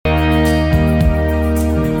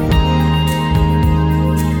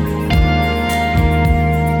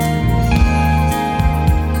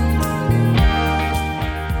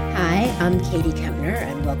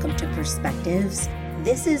Perspectives.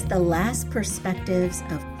 This is the last Perspectives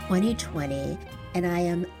of 2020, and I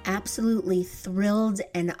am absolutely thrilled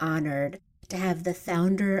and honored to have the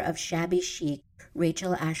founder of Shabby Chic,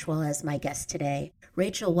 Rachel Ashwell, as my guest today.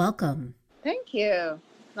 Rachel, welcome. Thank you.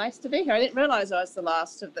 Nice to be here. I didn't realize I was the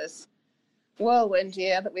last of this whirlwind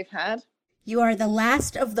year that we've had. You are the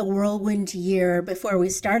last of the whirlwind year before we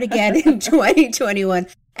start again in 2021,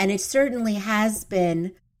 and it certainly has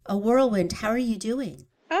been a whirlwind. How are you doing?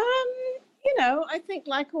 I think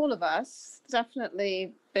like all of us,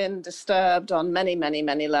 definitely been disturbed on many, many,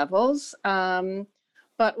 many levels,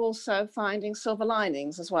 but also finding silver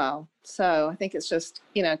linings as well. So I think it's just,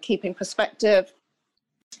 keeping perspective,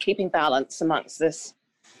 keeping balance amongst this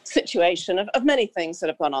situation of many things that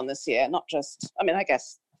have gone on this year, not just, I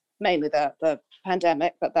guess mainly the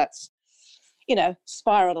pandemic, but that's,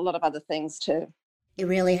 spiraled a lot of other things too. It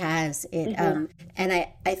really has. And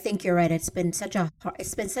I think you're right. It's been such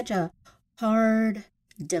a hard,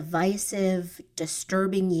 divisive,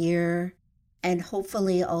 disturbing year, and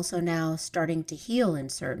hopefully also now starting to heal in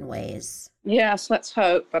certain ways. Yes, let's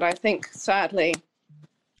hope. But I think sadly,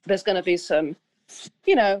 there's going to be some,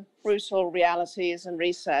 brutal realities and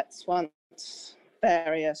resets once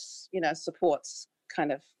various, supports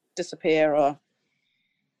kind of disappear or,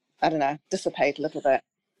 dissipate a little bit.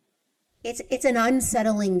 It's an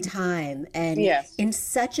unsettling time, and yes. In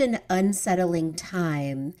such an unsettling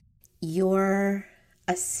time, your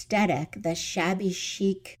aesthetic, the Shabby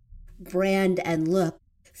Chic brand and look,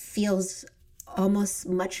 feels almost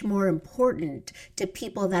much more important to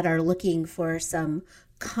people that are looking for some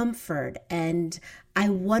comfort. And I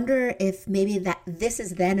wonder if maybe that this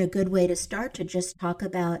is then a good way to start to just talk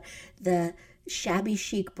about the Shabby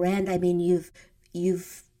Chic brand. I mean,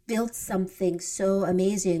 you've built something so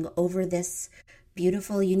amazing over this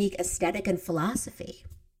beautiful, unique aesthetic and philosophy.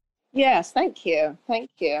 Yes, thank you.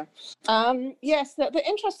 Yes, the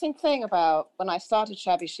interesting thing about when I started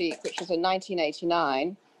Shabby Chic, which was in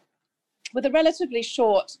 1989, with a relatively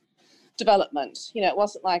short development, it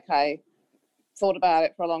wasn't like I thought about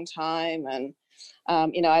it for a long time. And,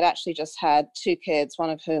 I'd actually just had 2 kids, one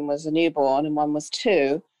of whom was a newborn and one was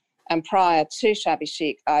 2. And prior to Shabby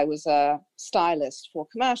Chic, I was a stylist for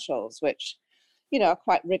commercials, which, are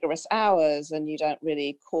quite rigorous hours and you don't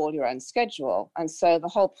really call your own schedule. And so the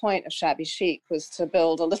whole point of Shabby Chic was to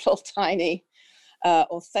build a little tiny,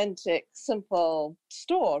 authentic, simple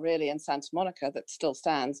store really in Santa Monica that still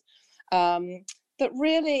stands, that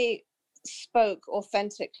really spoke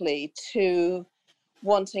authentically to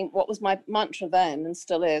wanting what was my mantra then and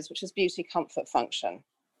still is, which is beauty, comfort, function.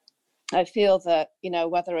 I feel that,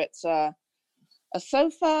 whether it's a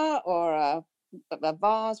sofa or a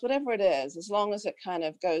vase, whatever it is, as long as it kind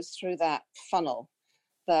of goes through that funnel,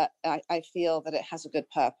 that I feel that it has a good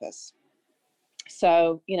purpose.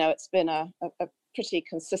 So, it's been a pretty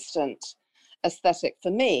consistent aesthetic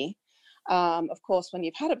for me. Of course, when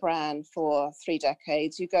you've had a brand for 3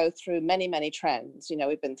 decades, you go through many, many trends.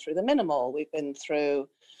 We've been through the minimal, we've been through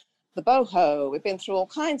the boho, we've been through all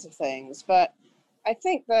kinds of things. But I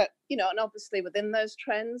think that, and obviously within those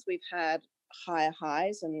trends, we've had higher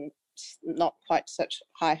highs and not quite such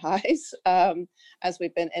high highs as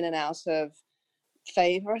we've been in and out of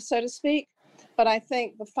favor, so to speak. But I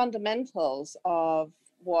think the fundamentals of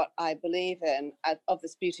what I believe in, of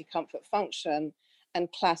this beauty, comfort, function,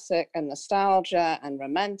 and classic and nostalgia and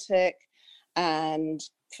romantic and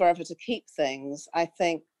forever to keep things, I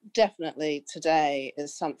think definitely today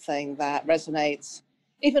is something that resonates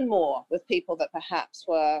even more with people that perhaps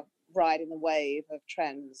were riding the wave of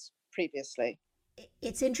trends previously.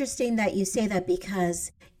 It's interesting that you say that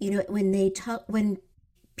because, when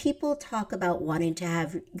people talk about wanting to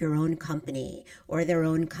have your own company or their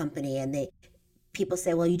own company, and people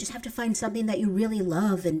say, well, you just have to find something that you really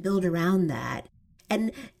love and build around that.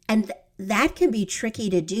 And that can be tricky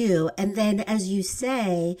to do. And then, as you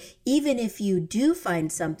say, even if you do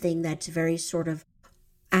find something that's very sort of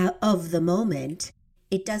out of the moment,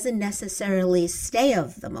 it doesn't necessarily stay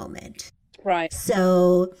of the moment. Right.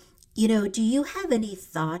 So, do you have any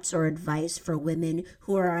thoughts or advice for women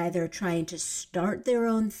who are either trying to start their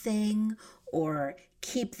own thing or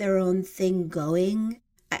keep their own thing going,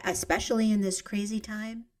 especially in this crazy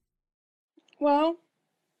time? Well,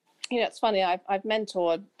 it's funny. I've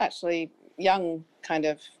mentored actually young kind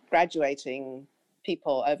of graduating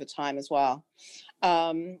people over time as well.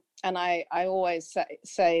 And I always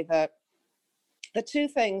say that the 2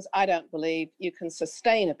 things I don't believe you can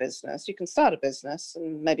sustain a business. You can start a business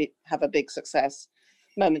and maybe have a big success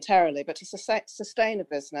momentarily, but to sustain a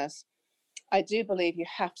business, I do believe you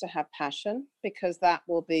have to have passion, because that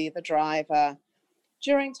will be the driver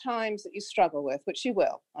during times that you struggle with, which you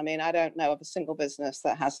will. I mean, I don't know of a single business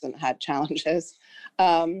that hasn't had challenges.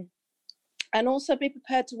 And also be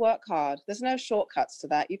prepared to work hard. There's no shortcuts to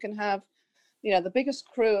that. You can have, the biggest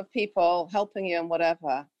crew of people helping you and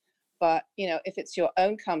whatever. But, if it's your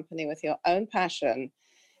own company with your own passion,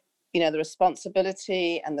 the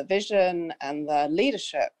responsibility and the vision and the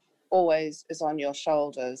leadership always is on your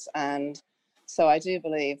shoulders. And so I do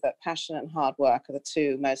believe that passion and hard work are the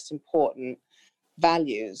two most important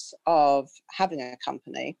values of having a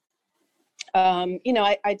company.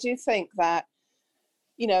 I do think that,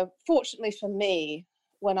 fortunately for me,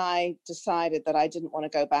 when I decided that I didn't want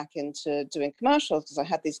to go back into doing commercials because I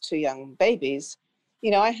had these two young babies,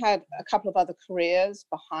 I had a couple of other careers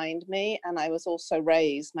behind me, and I was also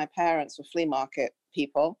raised, my parents were flea market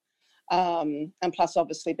people. And plus,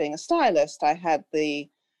 obviously, being a stylist, I had the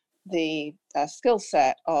skill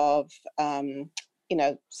set of,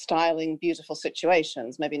 styling beautiful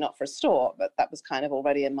situations, maybe not for a store, but that was kind of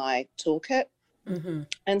already in my toolkit. Mm-hmm.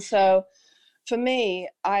 And so for me,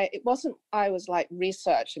 I was like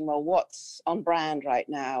researching, well, what's on brand right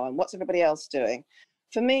now and what's everybody else doing?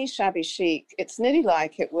 For me, Shabby Chic, it's nearly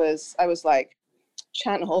like I was like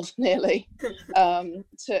channeled nearly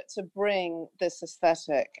to bring this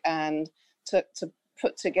aesthetic and to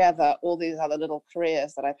put together all these other little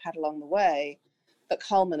careers that I've had along the way that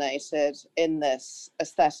culminated in this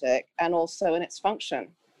aesthetic and also in its function.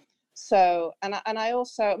 So, and I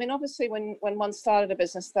also, I mean, obviously when one started a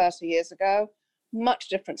business 30 years ago, much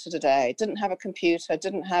different to today. Didn't have a computer,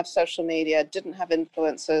 didn't have social media, didn't have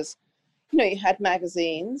influencers. You had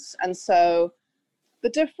magazines. And so the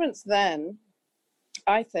difference then,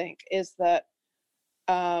 I think, is that,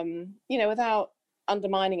 without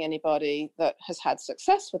undermining anybody that has had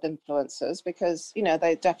success with influencers, because,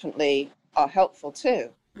 they definitely are helpful too.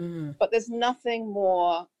 Mm. But there's nothing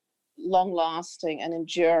more long-lasting and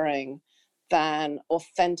enduring than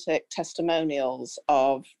authentic testimonials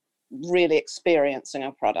of really experiencing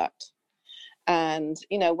a product. And,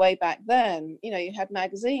 way back then, you had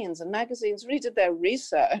magazines, and magazines really did their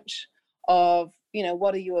research of,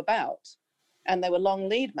 what are you about? And they were long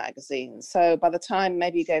lead magazines. So by the time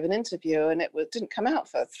maybe you gave an interview and it didn't come out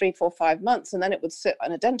for 3, 4, 5 months, and then it would sit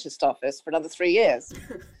in a dentist office for another 3 years.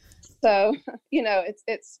 So,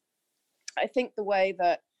 it's, I think the way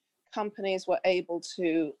that companies were able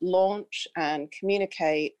to launch and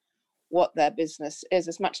communicate what their business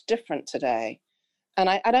is much different today. And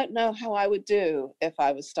I don't know how I would do if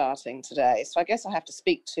I was starting today. So I guess I have to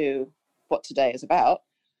speak to what today is about,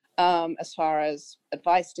 as far as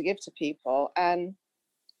advice to give to people. And,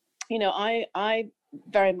 I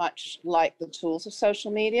very much like the tools of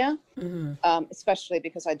social media, especially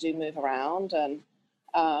because I do move around. And,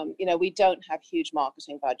 we don't have huge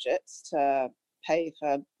marketing budgets to pay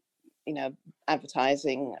for,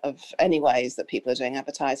 advertising of any ways that people are doing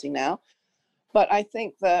advertising now. But I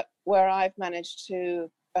think that where I've managed to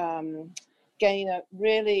gain a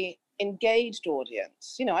really engaged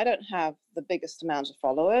audience, I don't have the biggest amount of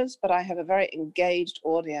followers, but I have a very engaged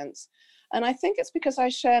audience. And I think it's because I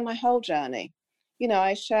share my whole journey.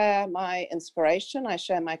 I share my inspiration, I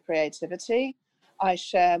share my creativity, I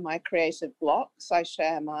share my creative blocks, I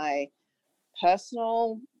share my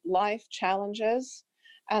personal life challenges.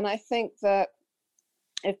 And I think that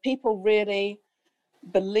if people really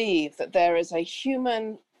believe that there is a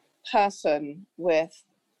human person with,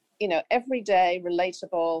 everyday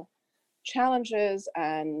relatable challenges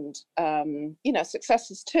and,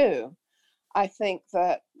 successes too, I think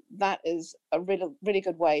that is a really, really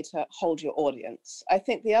good way to hold your audience. I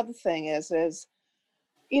think the other thing is,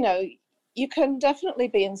 you can definitely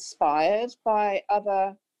be inspired by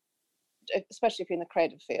other, especially if you're in the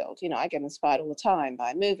creative field. I get inspired all the time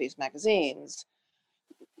by movies, magazines,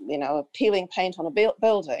 peeling paint on a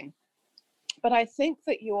building. But I think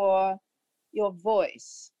that your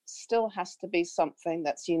voice still has to be something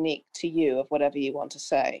that's unique to you, of whatever you want to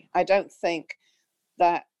say. I don't think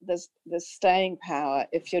that there's staying power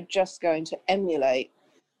if you're just going to emulate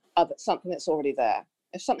something that's already there.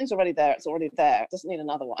 If something's already there, it's already there. It doesn't need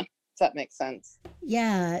another one. Does that make sense?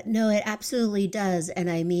 Yeah, no, it absolutely does. And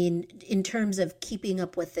I mean, in terms of keeping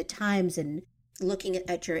up with the times and looking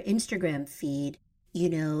at your Instagram feed,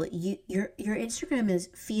 your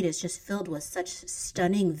Instagram feed is just filled with such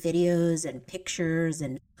stunning videos and pictures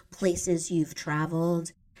and places you've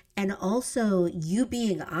traveled. And also you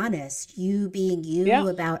being honest, you being you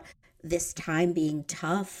about this time being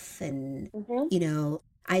tough. And,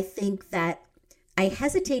 I think that I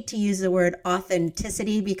hesitate to use the word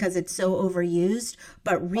authenticity because it's so overused,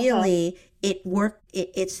 but really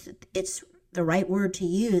it's the right word to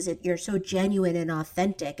use. You're so genuine and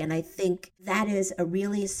authentic. And I think that is a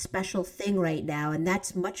really special thing right now. And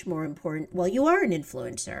that's much more important. Well, you are an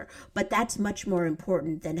influencer, but that's much more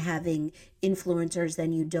important than having influencers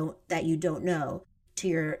that you don't know to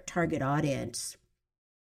your target audience.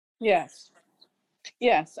 Yes.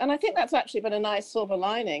 Yes. And I think that's actually been a nice silver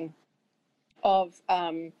lining of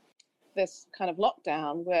this kind of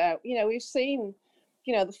lockdown where, we've seen,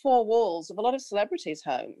 the four walls of a lot of celebrities'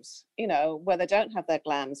 homes, where they don't have their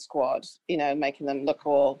glam squad, making them look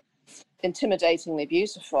all intimidatingly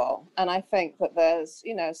beautiful. And I think that there's,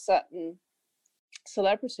 certain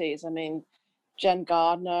celebrities, I mean, Jen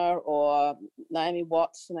Gardner or Naomi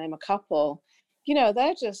Watts, to name a couple,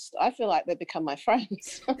 I feel like they've become my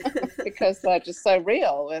friends because they're just so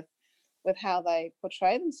real with how they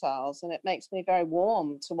portray themselves. And it makes me very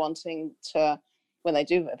warm to wanting to, when they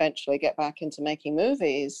do eventually get back into making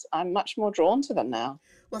movies, I'm much more drawn to them now.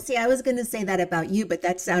 Well, see, I was going to say that about you, but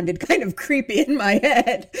that sounded kind of creepy in my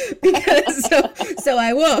head because so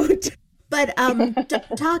I won't. But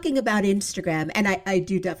talking about Instagram, and I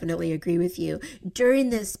do definitely agree with you. During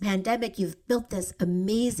this pandemic, you've built this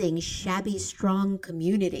amazing Shabby Strong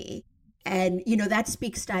community. And, that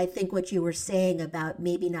speaks to, I think, what you were saying about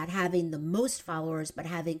maybe not having the most followers, but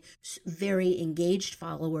having very engaged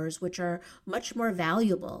followers, which are much more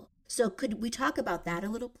valuable. So could we talk about that a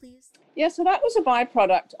little, please? Yeah, so that was a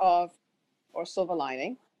byproduct of, or silver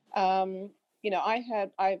lining. I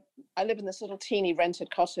live in this little teeny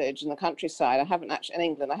rented cottage in the countryside. I haven't actually, in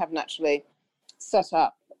England, I haven't actually set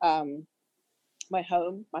up my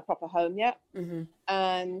proper home yet. Mm-hmm.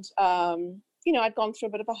 And, I'd gone through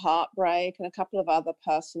a bit of a heartbreak and a couple of other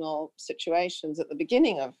personal situations at the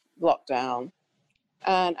beginning of lockdown.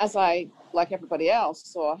 And as I, like everybody else,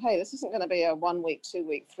 saw, hey, this isn't going to be a 1 week, 2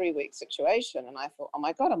 week, 3 week situation. And I thought, oh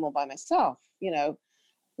my God, I'm all by myself.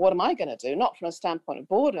 What am I going to do? Not from a standpoint of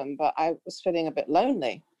boredom, but I was feeling a bit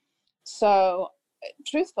lonely. So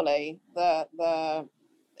truthfully, the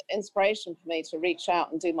inspiration for me to reach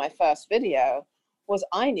out and do my first video was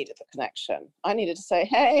I needed the connection. I needed to say,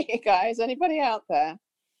 hey guys, anybody out there?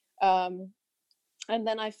 And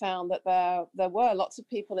then I found that there were lots of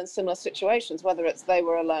people in similar situations, whether it's they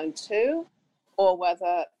were alone too, or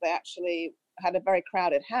whether they actually had a very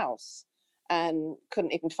crowded house and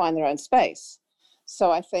couldn't even find their own space.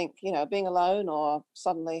 So I think, being alone or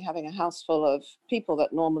suddenly having a house full of people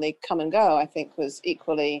that normally come and go, I think was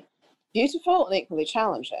equally beautiful and equally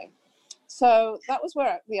challenging. So that was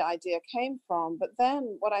where the idea came from. But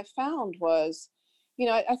then what I found was,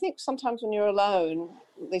 I think sometimes when you're alone,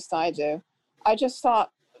 at least I do, I just start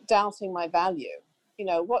doubting my value.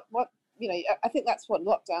 I think that's what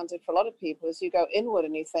lockdown did for a lot of people is you go inward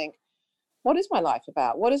and you think, what is my life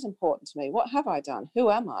about? What is important to me? What have I done? Who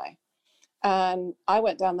am I? And I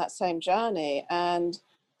went down that same journey. And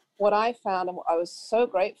what I found and what I was so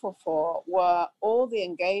grateful for were all the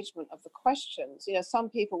engagement of the questions. Some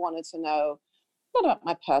people wanted to know not about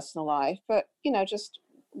my personal life, but, just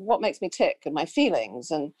what makes me tick and my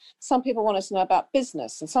feelings. And some people wanted to know about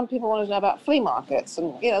business and some people wanted to know about flea markets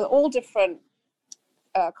and, all different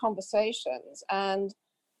conversations. And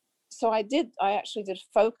so I actually did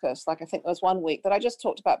focus, like I think there was 1 week that I just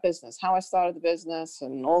talked about business, how I started the business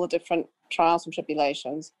and all the different trials and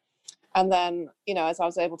tribulations. And then, as I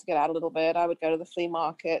was able to get out a little bit, I would go to the flea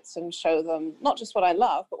markets and show them not just what I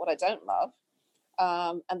love, but what I don't love.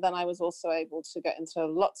 And then I was also able to get into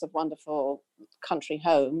lots of wonderful country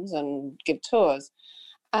homes and give tours.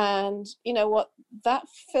 And you know what? That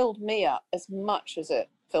filled me up as much as it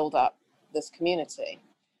filled up this community.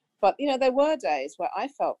 But, there were days where I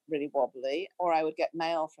felt really wobbly, or I would get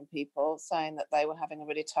mail from people saying that they were having a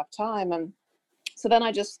really tough time. And so then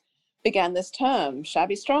I just began this term,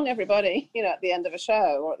 shabby strong, everybody, at the end of a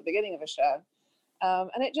show or at the beginning of a show.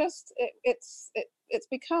 And it's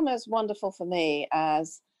become as wonderful for me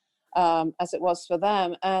as it was for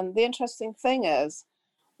them. And the interesting thing is,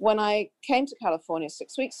 when I came to California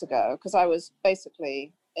 6 weeks ago, because I was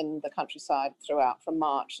basically in the countryside throughout from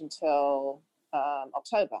March until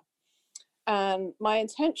October. And my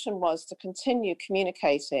intention was to continue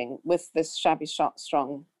communicating with this Shabby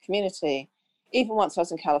Strong community, even once I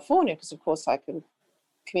was in California, because of course I can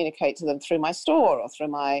communicate to them through my store or through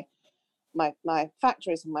my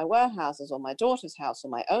factories and my warehouses or my daughter's house or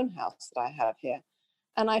my own house that I have here.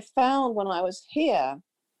 And I found when I was here,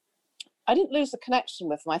 I didn't lose the connection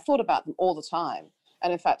with them. I thought about them all the time.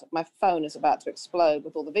 And in fact, my phone is about to explode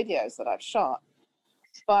with all the videos that I've shot.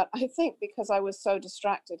 But I think because I was so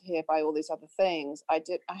distracted here by all these other things, I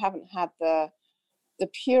haven't had the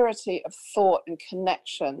purity of thought and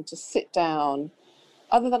connection to sit down,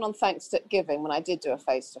 other than on Thanksgiving when I did do a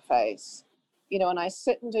face-to-face, when I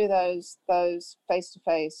sit and do those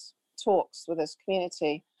face-to-face talks with this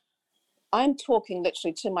community, I'm talking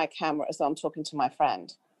literally to my camera as though I'm talking to my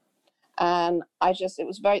friend. And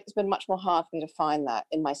it's been much more hard for me to find that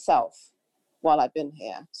in myself while I've been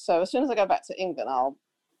here. So as soon as I go back to England, I'll,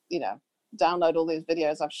 download all these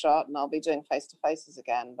videos I've shot and I'll be doing face-to-faces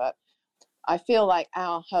again. But I feel like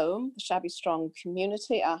our home, the Shabby Strong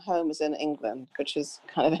community, our home is in England, which is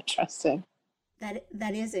kind of interesting.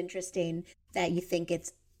 That is interesting that you think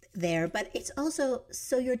it's there, but it's also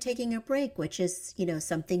so you're taking a break, which is,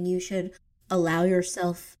 something you should allow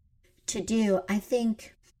yourself to do. I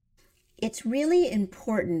think it's really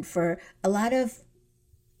important for a lot of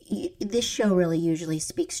this show really usually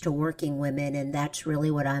speaks to working women, and that's really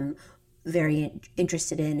what I'm very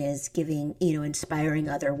interested in, is giving, inspiring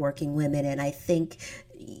other working women. And I think,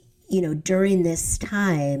 during this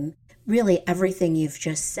time, really everything you've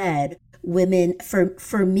just said, women,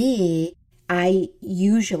 for me, I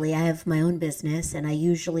have my own business and I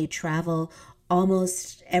usually travel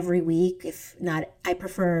almost every week. If not, I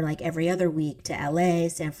prefer like every other week to LA,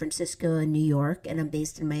 San Francisco, and New York, and I'm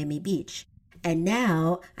based in Miami Beach. And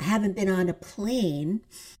now I haven't been on a plane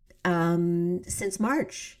since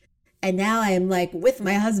March. And now I am like with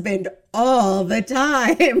my husband all the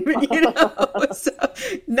time, So,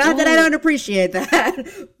 not that I don't appreciate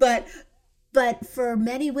that, but for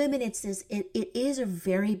many women, it is a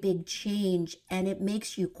very big change, and it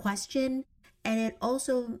makes you question, and it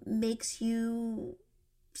also makes you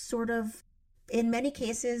sort of, in many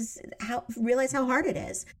cases, realize how hard it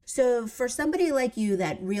is. So for somebody like you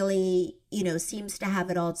that really, seems to have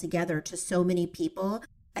it all together to so many people,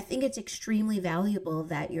 I think it's extremely valuable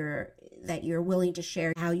that you're willing to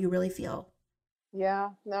share how you really feel.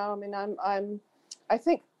 Yeah, no, I mean, I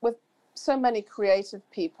think with so many creative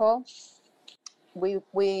people,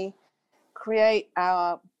 we create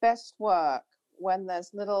our best work when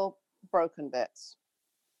there's little broken bits.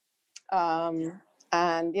 And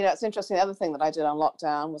it's interesting. The other thing that I did on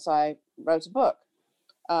lockdown was I wrote a book.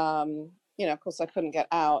 Of course I couldn't get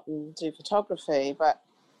out and do photography, but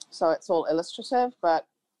so it's all illustrative. But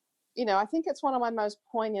I think it's one of my most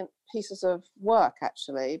poignant pieces of work,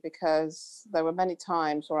 actually, because there were many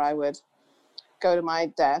times where I would go to my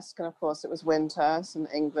desk, and of course it was winter in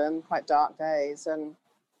England, quite dark days, and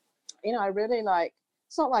I really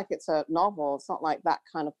it's not like it's a novel, it's not like that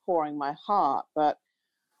kind of pouring my heart, but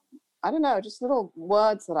I don't know, just little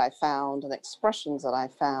words that I found and expressions that I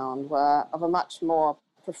found were of a much more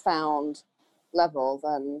profound level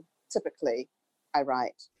than typically I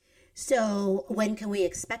write. So when can we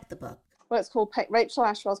expect the book? Well, it's called Rachel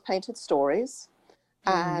Ashwell's Painted Stories,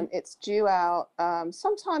 and it's due out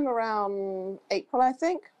sometime around April, I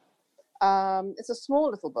think. It's a small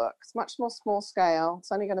little book. It's much more small scale.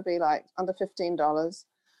 It's only going to be like under $15.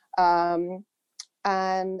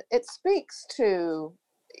 And it speaks to,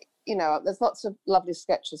 there's lots of lovely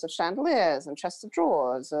sketches of chandeliers and chests of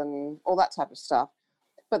drawers and all that type of stuff.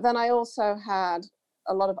 But then I also had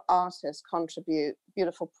a lot of artists contribute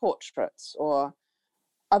beautiful portraits or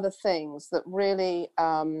other things that really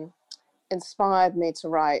inspired me to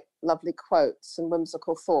write lovely quotes and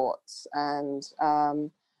whimsical thoughts. And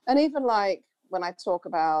even like when I talk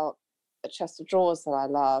about a chest of drawers that I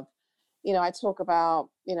love, I talk about,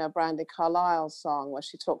 Brandi Carlile's song where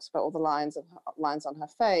she talks about all the lines on her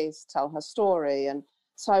face, tell her story. And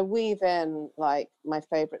so I weave in like my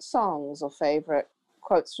favorite songs or favorite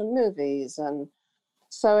quotes from movies. And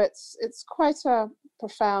so it's quite a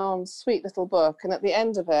profound, sweet little book. And at the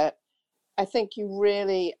end of it, I think you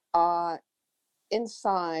really are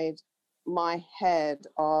inside my head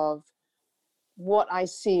of what I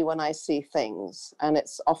see when I see things. And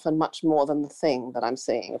it's often much more than the thing that I'm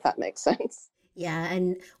seeing, if that makes sense. Yeah.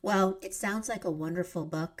 And well, it sounds like a wonderful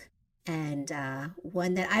book, and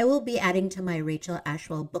one that I will be adding to my Rachel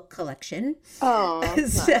Ashwell book collection. Oh,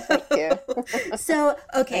 thank you. So,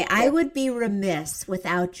 okay, I would be remiss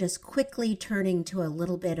without just quickly turning to a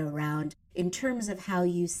little bit around in terms of how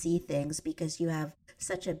you see things, because you have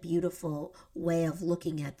such a beautiful way of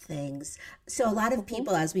looking at things. So a lot of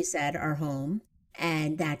people, as we said, are home,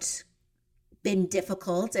 and that's been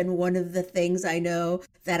difficult. And one of the things I know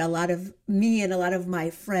that a lot of me and a lot of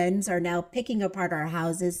my friends are now picking apart our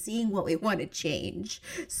houses, seeing what we want to change.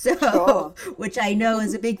 So, sure. Which I know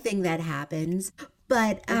is a big thing that happens.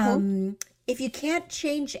 But if you can't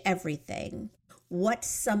change everything, what's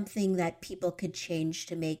something that people could change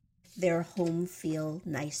to make their home feel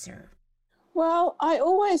nicer? Well, I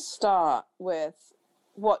always start with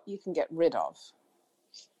what you can get rid of.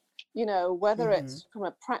 Whether it's from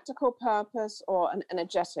a practical purpose or an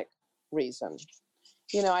energetic reason.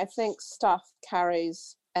 I think stuff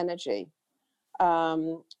carries energy.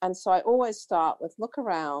 And so I always start with look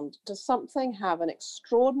around. Does something have an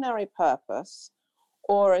extraordinary purpose,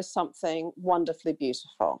 or is something wonderfully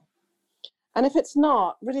beautiful? And if it's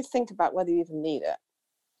not, really think about whether you even need it.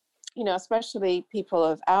 You know, especially people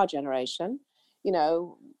of our generation, you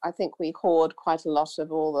know, I think we hoard quite a lot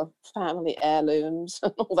of all the family heirlooms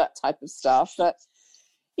and all that type of stuff. But,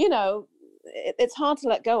 you know, it's hard to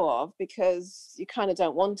let go of because you kind of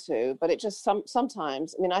don't want to, but it just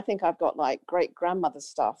sometimes, I mean, I think I've got like great grandmother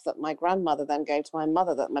stuff that my grandmother then gave to my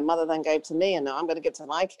mother, that my mother then gave to me, and now I'm going to give to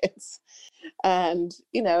my kids. And,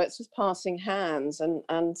 you know, it's just passing hands.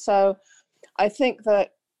 And so I think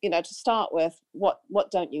that, you know, to start with, what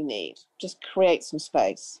don't you need? Just create some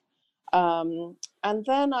space. And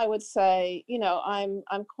then I would say, you know,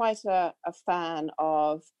 I'm quite a fan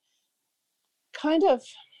of kind of,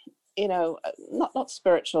 you know, not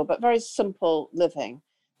spiritual, but very simple living.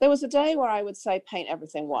 There was a day where I would say paint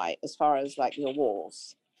everything white as far as like your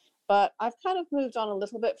walls, but I've kind of moved on a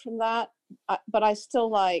little bit from that. But I still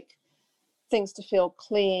like things to feel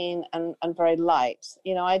clean and very light.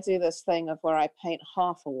 You know, I do this thing of where I paint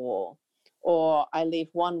half a wall or I leave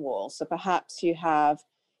one wall. So perhaps you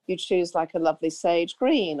choose like a lovely sage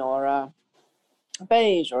green or a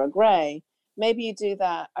beige or a gray. Maybe you do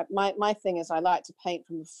that. My thing is I like to paint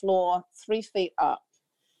from the floor 3 feet up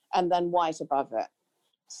and then white above it.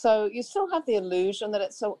 So you still have the illusion that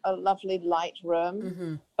it's a lovely light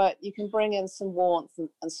room, but you can bring in some warmth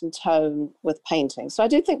and some tone with painting. So I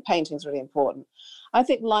do think painting is really important. I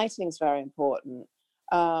think lighting is very important,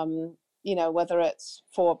 you know, whether it's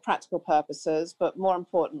for practical purposes, but more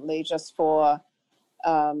importantly, just for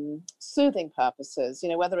soothing purposes, you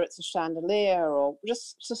know, whether it's a chandelier or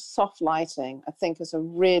just soft lighting, I think is a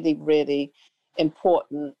really, really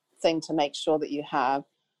important thing to make sure that you have.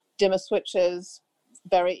 Dimmer switches,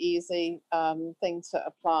 very easy thing to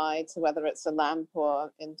apply to whether it's a lamp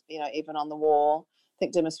or you know, even on the wall. I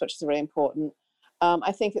think dimmer switches are really important.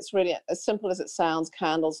 I think it's really as simple as it sounds,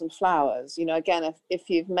 candles and flowers. You know, again, if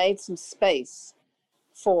you've made some space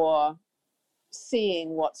for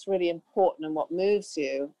seeing what's really important and what moves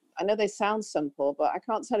you. I know they sound simple, but I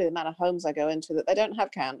can't tell you the amount of homes I go into that they don't have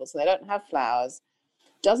candles, they don't have flowers.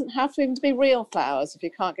 Doesn't have to even to be real flowers if you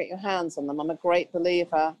can't get your hands on them. I'm a great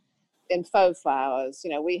believer in faux flowers.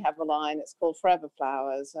 You know, we have a line, it's called Forever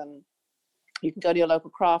Flowers, and you can go to your local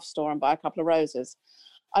craft store and buy a couple of roses.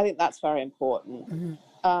 I think that's very important.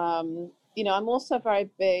 You know, I'm also very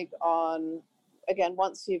big on, again,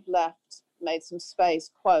 once you've made some space,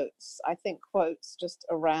 quotes. I think quotes just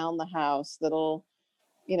around the house, little,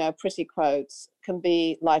 you know, pretty quotes can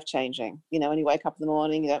be life-changing. You know, when you wake up in the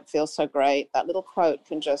morning, you don't feel so great, that little quote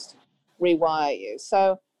can just rewire you.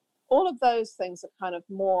 So all of those things are kind of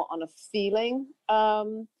more on a feeling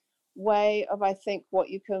way of, I think, what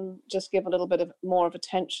you can just give a little bit of more of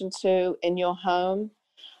attention to in your home.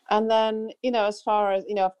 And then, you know, as far as,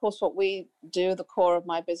 you know, of course, what we do, the core of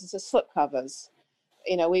my business is slipcovers.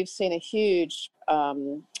 You know, we've seen a huge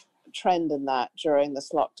trend in that during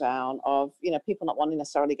this lockdown of, you know, people not wanting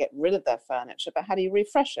necessarily get rid of their furniture, but how do you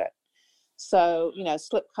refresh it? So, you know,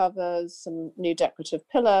 slipcovers, some new decorative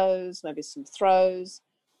pillows, maybe some throws.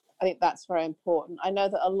 I think that's very important. I know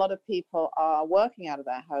that a lot of people are working out of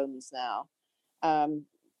their homes now. And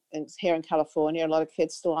here in California, a lot of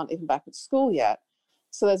kids still aren't even back at school yet.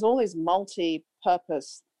 So there's all these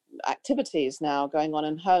multi-purpose activities now going on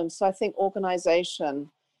in homes. So I think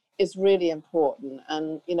organization is really important.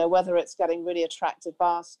 And, you know, whether it's getting really attractive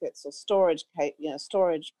baskets or storage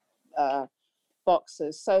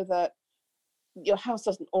boxes, so that your house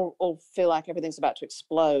doesn't all feel like everything's about to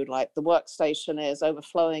explode, like the workstation is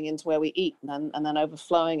overflowing into where we eat and then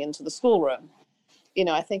overflowing into the schoolroom. You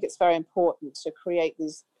know, I think it's very important to create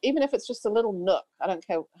these, even if it's just a little nook, I don't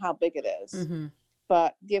care how big it is,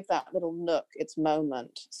 but give that little nook its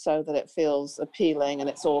moment so that it feels appealing and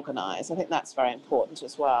it's organized. I think that's very important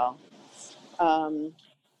as well. I'm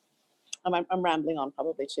rambling on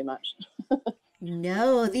probably too much.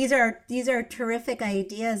 No, these are terrific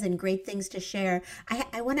ideas and great things to share.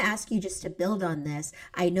 I want to ask you just to build on this.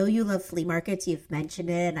 I know you love flea markets. You've mentioned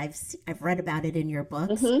it, and I've read about it in your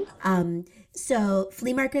books. So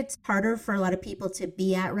flea markets harder for a lot of people to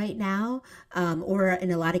be at right now, or in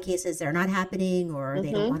a lot of cases they're not happening, or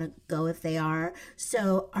they don't want to go if they are.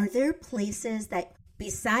 So are there places that,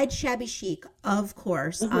 besides Shabby Chic, of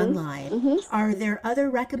course, online, are there other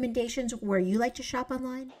recommendations where you like to shop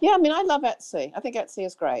online? Yeah, I mean, I love Etsy. I think Etsy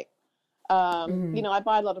is great. You know, I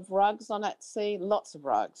buy a lot of rugs on Etsy, lots of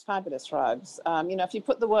rugs, fabulous rugs. You know, if you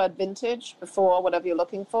put the word vintage before whatever you're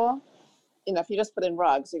looking for, if you just put in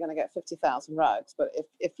rugs, you're going to get 50,000 rugs. But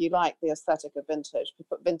if you like the aesthetic of vintage, if you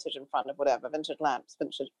put vintage in front of whatever, vintage lamps,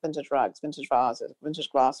 vintage rugs, vintage vases, vintage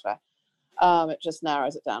glassware, it just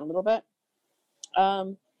narrows it down a little bit.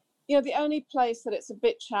 The only place that it's a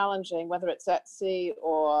bit challenging, whether it's Etsy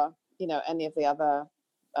or, any of the other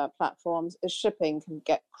platforms, is shipping can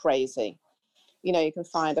get crazy. You can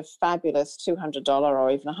find a fabulous $200 or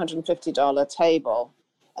even $150 table,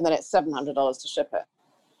 and then it's $700 to ship it.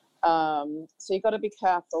 So you've got to be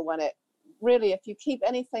careful when if you keep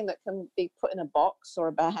anything that can be put in a box or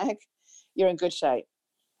a bag, you're in good shape.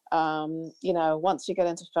 Once you get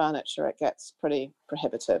into furniture, it gets pretty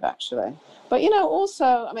prohibitive, actually. But,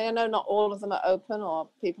 also, I know not all of them are open or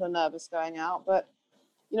people are nervous going out, but,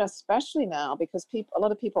 especially now because a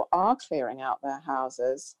lot of people are clearing out their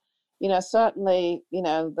houses. Certainly,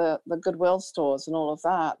 the Goodwill stores and all of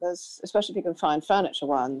that, especially if you can find furniture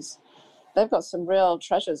ones, they've got some real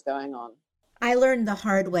treasures going on. I learned the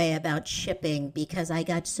hard way about shipping because I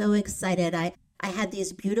got so excited. I had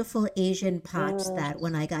these beautiful Asian pots that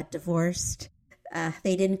when I got divorced,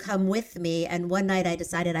 they didn't come with me. And one night I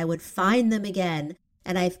decided I would find them again.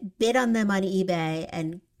 And I bid on them on eBay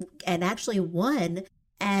and actually won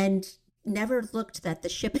and never looked that the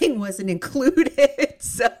shipping wasn't included.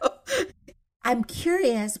 So I'm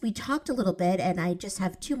curious. We talked a little bit and I just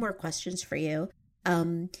have two more questions for you.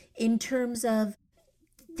 In terms of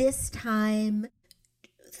this time,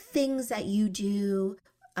 things that you do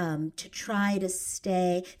to try to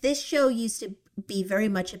stay. This show used to be very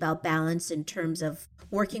much about balance in terms of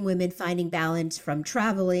working women finding balance from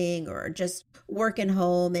traveling or just working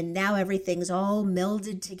home, and now everything's all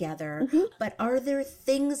melded together. Mm-hmm. But are there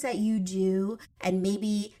things that you do, and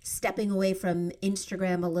maybe stepping away from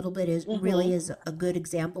Instagram a little bit really is a good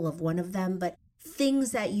example of one of them, but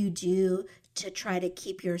things that you do to try to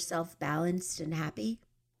keep yourself balanced and happy?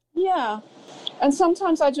 Yeah. And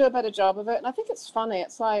sometimes I do a better job of it. And I think it's funny.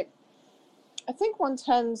 It's like, I think one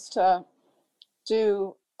tends to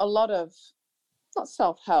do a lot of, not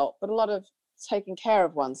self-help, but a lot of taking care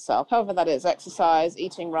of oneself, however that is, exercise,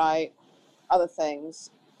 eating right, other things.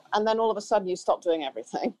 And then all of a sudden you stop doing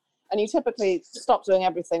everything. And you typically stop doing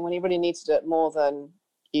everything when you really need to do it more than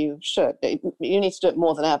you should. You need to do it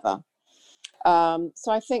more than ever.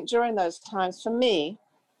 So I think during those times, for me,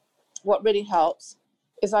 what really helps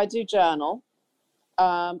is I do journal.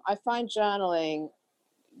 I find journaling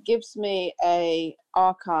gives me a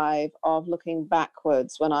archive of looking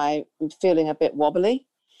backwards when I'm feeling a bit wobbly,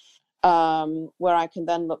 where I can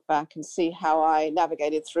then look back and see how I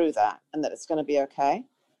navigated through that and that it's going to be okay.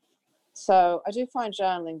 So I do find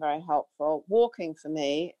journaling very helpful. Walking for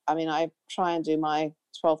me, I try and do my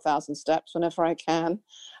 12,000 steps whenever I can,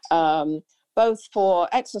 both for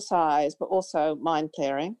exercise, but also mind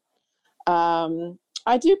clearing.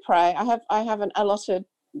 I do pray. I have an allotted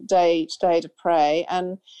day each day to pray.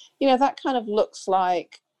 And, that kind of looks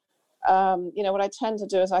like, what I tend to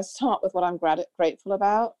do is I start with what I'm grateful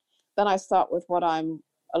about. Then I start with what I'm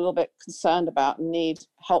a little bit concerned about and need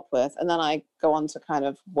help with. And then I go on to kind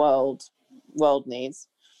of world needs.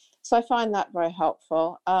 So I find that very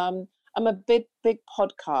helpful. I'm a big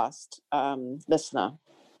podcast listener.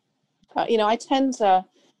 I tend to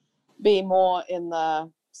be more in the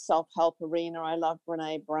self-help arena. I love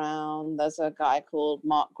Brene Brown. There's a guy called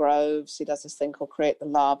Mark Groves. He does this thing called Create the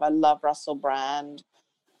Love. I love Russell Brand.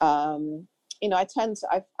 I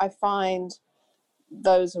find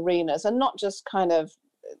those arenas, and not just kind of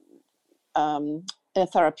in a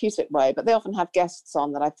therapeutic way, but they often have guests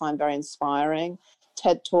on that I find very inspiring.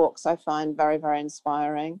 TED Talks I find very, very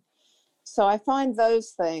inspiring. So I find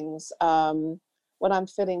those things when I'm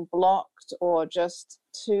feeling blocked or just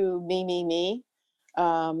too me.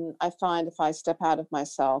 I find if I step out of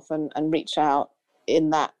myself and reach out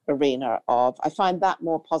in that arena I find that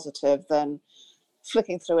more positive than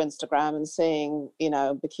flicking through Instagram and seeing,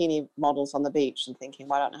 bikini models on the beach and thinking,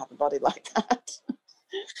 why don't I have a body like that?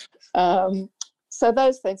 So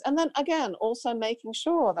those things. And then again, also making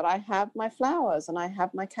sure that I have my flowers and I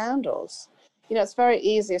have my candles. It's very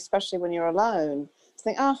easy, especially when you're alone, to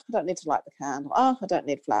think, I don't need to light the candle. I don't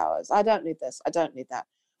need flowers. I don't need this. I don't need that.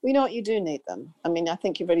 We know what, you do need them. I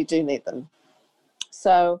think you really do need them.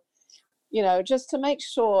 So, just to make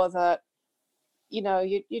sure that,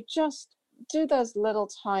 you just do those little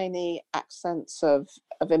tiny accents of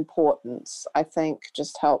importance, I think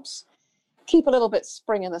just helps keep a little bit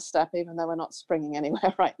spring in the step, even though we're not springing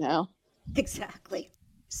anywhere right now. Exactly.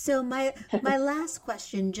 So my last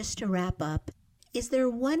question, just to wrap up, is there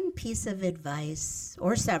one piece of advice,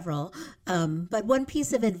 or several, but one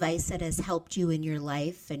piece of advice that has helped you in your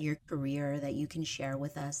life and your career that you can share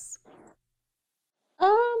with us?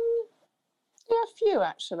 few,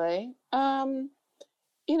 actually.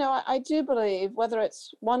 I do believe, whether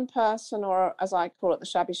it's one person or, as I call it, the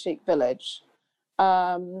shabby chic village,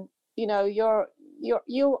 you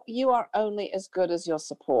are only as good as your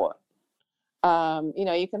support.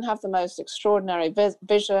 You can have the most extraordinary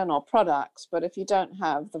vision or products, but if you don't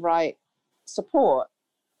have the right support,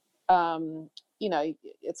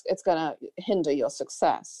 it's going to hinder your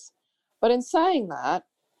success. But in saying that,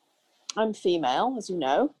 I'm female, as you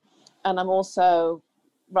know, and I'm also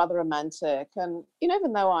rather romantic. And,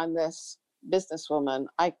 even though I'm this businesswoman,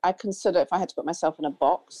 I consider, if I had to put myself in a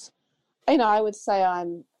box, I would say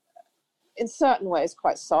I'm, in certain ways,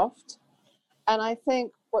 quite soft. And I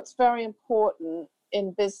think what's very important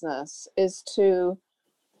in business is to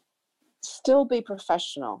still be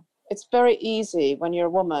professional. It's very easy when you're a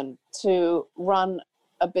woman to run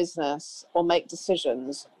a business or make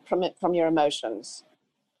decisions from your emotions.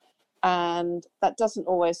 And that doesn't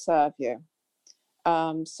always serve you.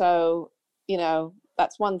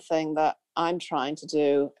 That's one thing that I'm trying to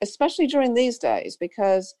do, especially during these days,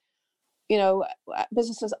 because,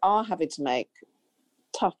 businesses are having to make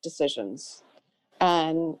tough decisions.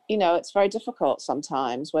 And, it's very difficult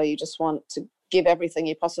sometimes, where you just want to give everything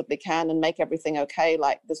you possibly can and make everything okay,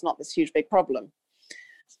 like there's not this huge big problem.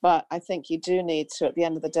 But I think you do need to, at the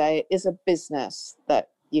end of the day, it is a business that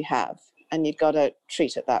you have, and you've got to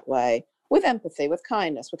treat it that way, with empathy, with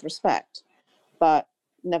kindness, with respect. But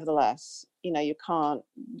nevertheless, you can't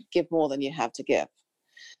give more than you have to give.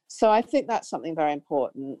 So I think that's something very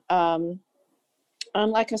important. And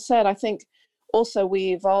like I said, I think also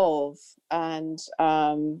we evolve. And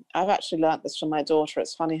I've actually learned this from my daughter.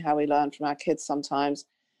 It's funny how we learn from our kids sometimes.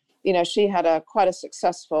 She had quite a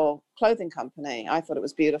successful clothing company. I thought it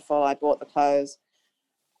was beautiful. I bought the clothes,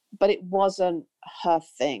 but it wasn't her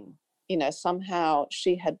thing. Somehow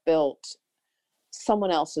she had built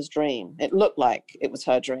someone else's dream. It looked like it was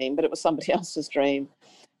her dream, but it was somebody else's dream.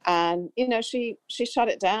 And, she shut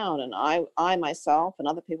it down. And I myself and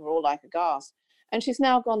other people were all like aghast. And she's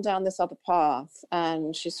now gone down this other path,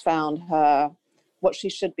 and she's found what she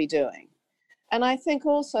should be doing. And I think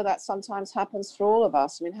also that sometimes happens for all of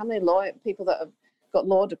us. I mean, how many people that have got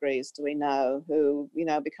law degrees do we know who,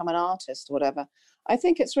 become an artist or whatever? I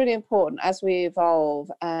think it's really important as we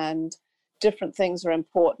evolve and different things are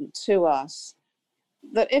important to us,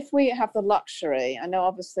 that if we have the luxury, I know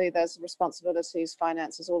obviously there's responsibilities,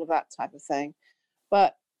 finances, all of that type of thing,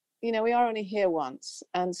 but we are only here once.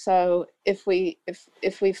 And so if we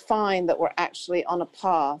find that we're actually on a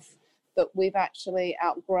path that we've actually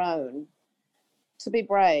outgrown, to be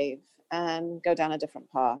brave and go down a different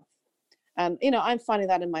path. And, I'm finding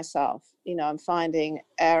that in myself. I'm finding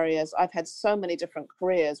areas, I've had so many different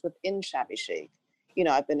careers within shabby chic.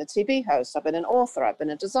 I've been a TV host, I've been an author, I've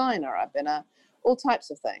been a designer, I've been all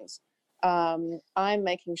types of things. I'm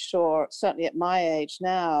making sure, certainly at my age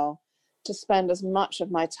now, to spend as much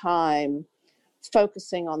of my time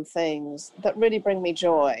focusing on things that really bring me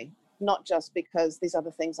joy, not just because these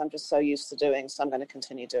other things I'm just so used to doing, so I'm going to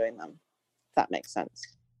continue doing them. If that makes sense.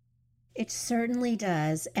 It certainly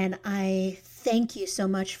does. And I thank you so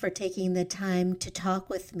much for taking the time to talk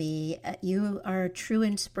with me. You are a true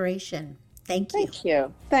inspiration. Thank you. Thank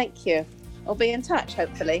you. Thank you. We'll be in touch,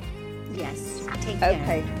 hopefully. Yes. Take care.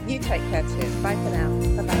 Okay. You take care too. Bye for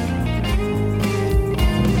now. Bye-bye.